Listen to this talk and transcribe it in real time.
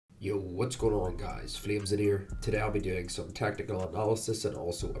Yo, what's going on guys? Flames in here. Today I'll be doing some technical analysis and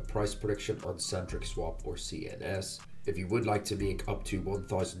also a price prediction on Centric swap or CNS. If you would like to make up to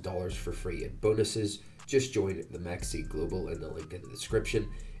 $1,000 for free in bonuses, just join the Mexi Global in the link in the description.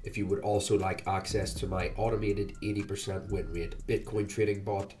 If you would also like access to my automated 80% win rate Bitcoin trading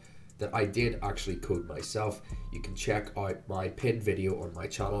bot that I did actually code myself, you can check out my pinned video on my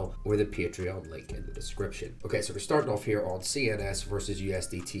channel or the Patreon link in the description. Okay, so we're starting off here on CNS versus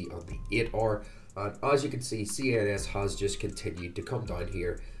USDT on the 8-hour, and as you can see, CNS has just continued to come down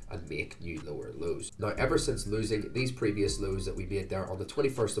here and make new lower lows. Now, ever since losing these previous lows that we made there on the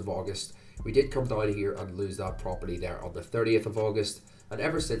 21st of August, we did come down here and lose that property there on the 30th of August, and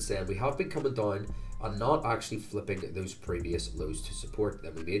ever since then we have been coming down and not actually flipping those previous lows to support.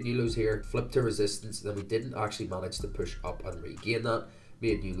 Then we made new lows here, flipped to resistance, then we didn't actually manage to push up and regain that,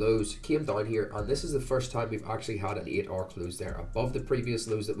 made new lows, came down here, and this is the first time we've actually had an 8-hour close there above the previous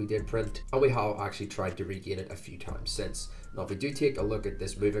lows that we did print, and we have actually tried to regain it a few times since. Now, if we do take a look at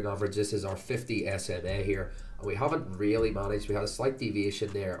this moving average, this is our 50 SMA here, and we haven't really managed. We had a slight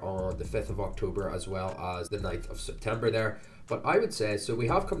deviation there on the 5th of October as well as the 9th of September there. But I would say, so we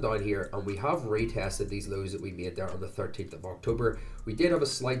have come down here and we have retested these lows that we made there on the 13th of October. We did have a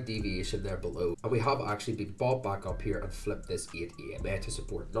slight deviation there below, and we have actually been bought back up here and flipped this 8 EMA to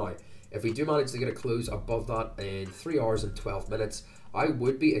support. Now, if we do manage to get a close above that in 3 hours and 12 minutes, I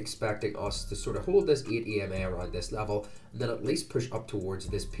would be expecting us to sort of hold this 8 EMA around this level and then at least push up towards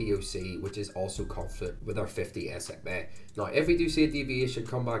this POC, which is also confluent with our 50 SMA. Now, if we do see a deviation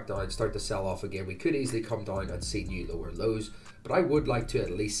come back down, start to sell off again, we could easily come down and see new lower lows, but I would like to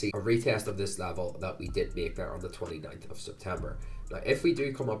at least see a retest of this level that we did make there on the 29th of September. Now, if we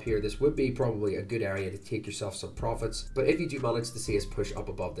do come up here, this would be probably a good area to take yourself some profits. But if you do manage to see us push up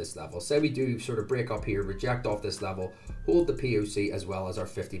above this level, say we do sort of break up here, reject off this level, hold the POC as well as our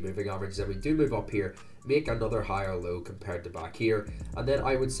 50 moving average, then we do move up here, make another higher low compared to back here, and then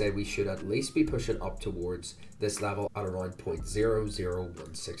I would say we should at least be pushing up towards this level at around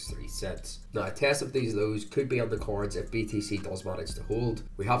 0.00163 cents. Now, a test of these lows could be on the cards if BTC does manage to hold.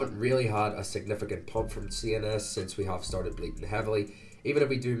 We haven't really had a significant pump from CNS since we have started bleeding heavily. Even if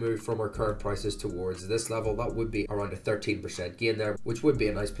we do move from our current prices towards this level, that would be around a 13% gain there, which would be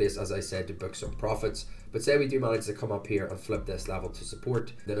a nice place, as I said, to book some profits. But say we do manage to come up here and flip this level to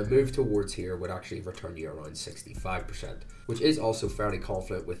support, then a move towards here would actually return you around 65%, which is also fairly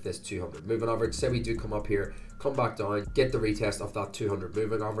confluent with this 200 moving average. Say we do come up here, come back down, get the retest of that 200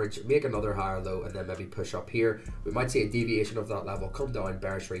 moving average, make another higher low, and then maybe push up here. We might see a deviation of that level, come down,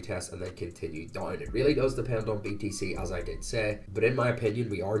 bearish retest, and then continue down. It really does depend on BTC, as I did say, but in my opinion,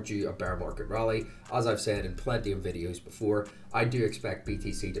 we are due a bear market rally. As I've said in plenty of videos before, I do expect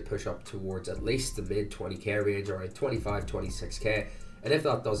BTC to push up towards at least the mid 20k range, around 25, 26k. And if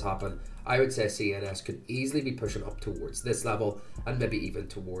that does happen, I would say CNS could easily be pushing up towards this level and maybe even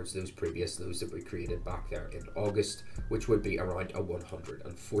towards those previous lows that we created back there in August, which would be around a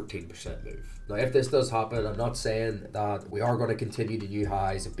 114% move. Now, if this does happen, I'm not saying that we are going to continue to new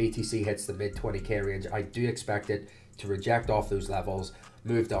highs. If BTC hits the mid 20k range, I do expect it to reject off those levels,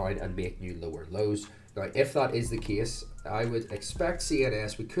 move down and make new lower lows. Now, if that is the case, I would expect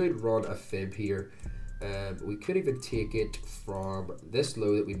CNS, we could run a fib here. We could even take it from this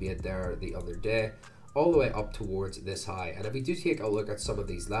low that we made there the other day all the way up towards this high. And if we do take a look at some of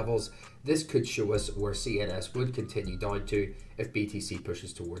these levels, this could show us where CNS would continue down to if BTC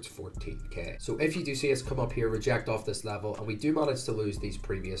pushes towards 14k. So if you do see us come up here, reject off this level, and we do manage to lose these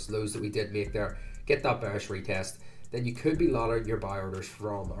previous lows that we did make there, get that bearish retest, then you could be laddering your buy orders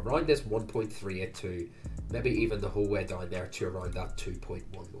from around this 1.382, maybe even the whole way down there to around that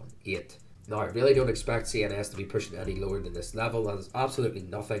 2.118. Now, I really don't expect CNS to be pushing any lower than this level. That is absolutely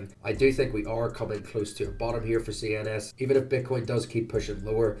nothing. I do think we are coming close to a bottom here for CNS. Even if Bitcoin does keep pushing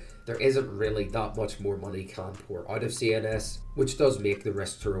lower, there isn't really that much more money can pour out of CNS, which does make the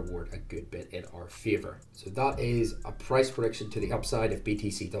risk to reward a good bit in our favor. So that is a price prediction to the upside if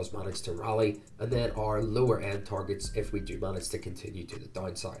BTC does manage to rally, and then our lower end targets if we do manage to continue to the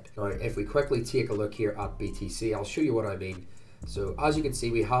downside. Now, if we quickly take a look here at BTC, I'll show you what I mean. So as you can see,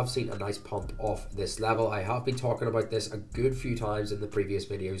 we have seen a nice pump off this level. I have been talking about this a good few times in the previous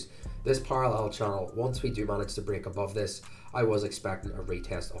videos. This parallel channel, once we do manage to break above this, I was expecting a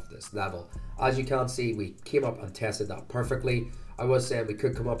retest of this level. As you can see, we came up and tested that perfectly. I was saying we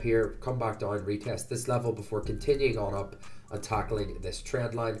could come up here, come back down, retest this level before continuing on up and tackling this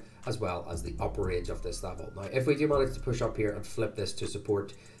trend line as well as the upper range of this level. Now, if we do manage to push up here and flip this to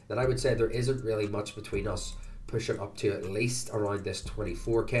support, then I would say there isn't really much between us pushing up to at least around this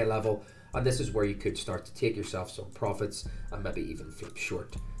 24k level, and this is where you could start to take yourself some profits and maybe even flip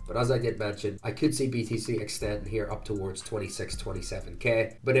short. But as I did mention, I could see BTC extending here up towards 26,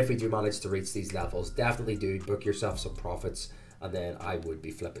 27k. But if we do manage to reach these levels, definitely do book yourself some profits, and then I would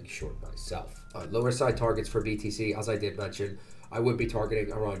be flipping short myself. Lower side targets for BTC, as I did mention, I would be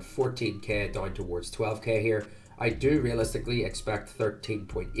targeting around 14k down towards 12k here. I do realistically expect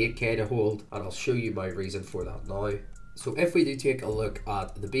 13.8k to hold, and I'll show you my reason for that now. So if we do take a look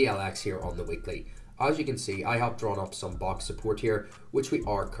at the BLX here on the weekly, as you can see, I have drawn up some box support here, which we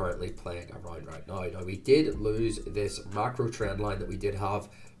are currently playing around right now. Now, we did lose this macro trend line that we did have,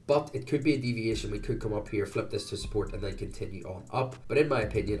 but it could be a deviation. We could come up here, flip this to support, and then continue on up. But in my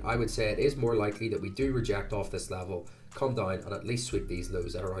opinion, I would say it is more likely that we do reject off this level, come down, and at least sweep these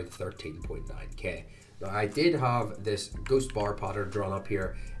lows at around 13.9k. Now, I did have this ghost bar pattern drawn up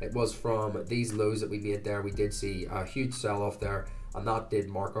here. It was from these lows that we made there. We did see a huge sell-off there, and that did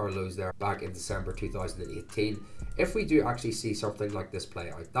mark our lows there back in December 2018. If we do actually see something like this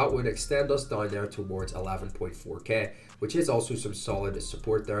play out, that would extend us down there towards 11.4k, which is also some solid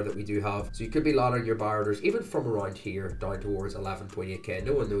support there that we do have. So you could be laddering your buy orders even from around here down towards 11.8k.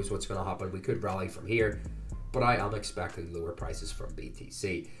 No one knows what's going to happen. We could rally from here, but I am expecting lower prices from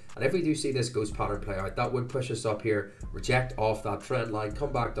BTC. And if we do see this ghost pattern play out, that would push us up here, reject off that trend line,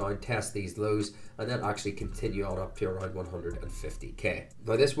 come back down, test these lows, and then actually continue on up to around 150k.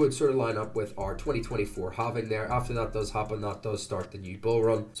 Now, this would sort of line up with our 2024 halving there. After that does happen, that does start the new bull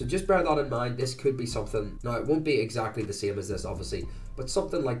run. So just bear that in mind. This could be something. Now, it won't be exactly the same as this, obviously, but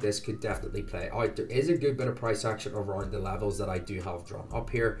something like this could definitely play out. There is a good bit of price action around the levels that I do have drawn up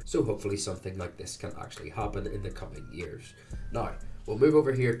here, so hopefully something like this can actually happen in the coming years. Now, we'll move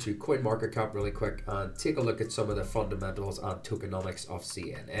over here to CoinMarketCap really quick and take a look at some of the fundamentals and tokenomics of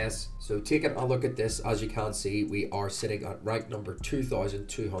CNS. So taking a look at this, as you can see, we are sitting at rank number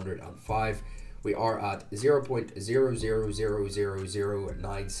 2,205. We are at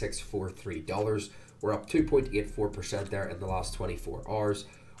 $0.00009643. We're up 2.84% there in the last 24 hours.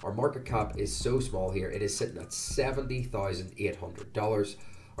 Our market cap is so small here. It is sitting at $70,800.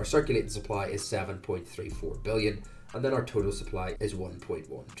 Our circulating supply is 7.34 billion. And then our total supply is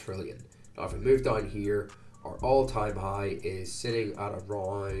 1.1 trillion. Now, if we move down here, our all-time high is sitting at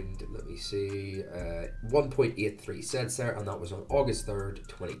around, let me see, 1.83 cents there, and that was on August 3rd,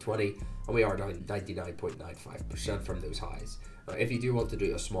 2020, and we are down 99.95% from those highs. Now, if you do want to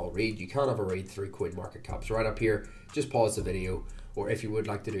do a small read, you can have a read through CoinMarketCap's right up here. Just pause the video, or if you would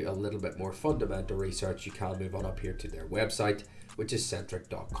like to do a little bit more fundamental research, you can move on up here to their website, which is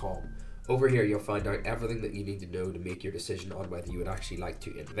centric.com. Over here, you'll find out everything that you need to know to make your decision on whether you would actually like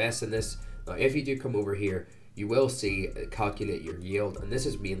to invest in this. Now, if you do come over here, you will see calculate your yield, and this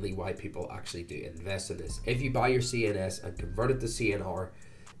is mainly why people actually do invest in this. If you buy your CNS and convert it to CNR,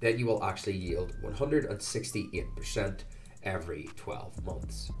 then you will actually yield 168% every 12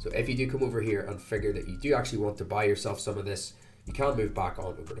 months. So if you do come over here and figure that you do actually want to buy yourself some of this, you can move back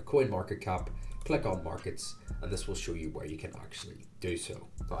on over to CoinMarketCap, click on markets, and this will show you where you can actually do so.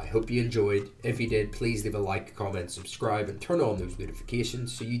 I hope you enjoyed. If you did, please leave a like, comment, subscribe, and turn on those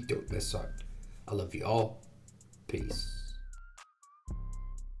notifications so you don't miss out. I love you all. Peace.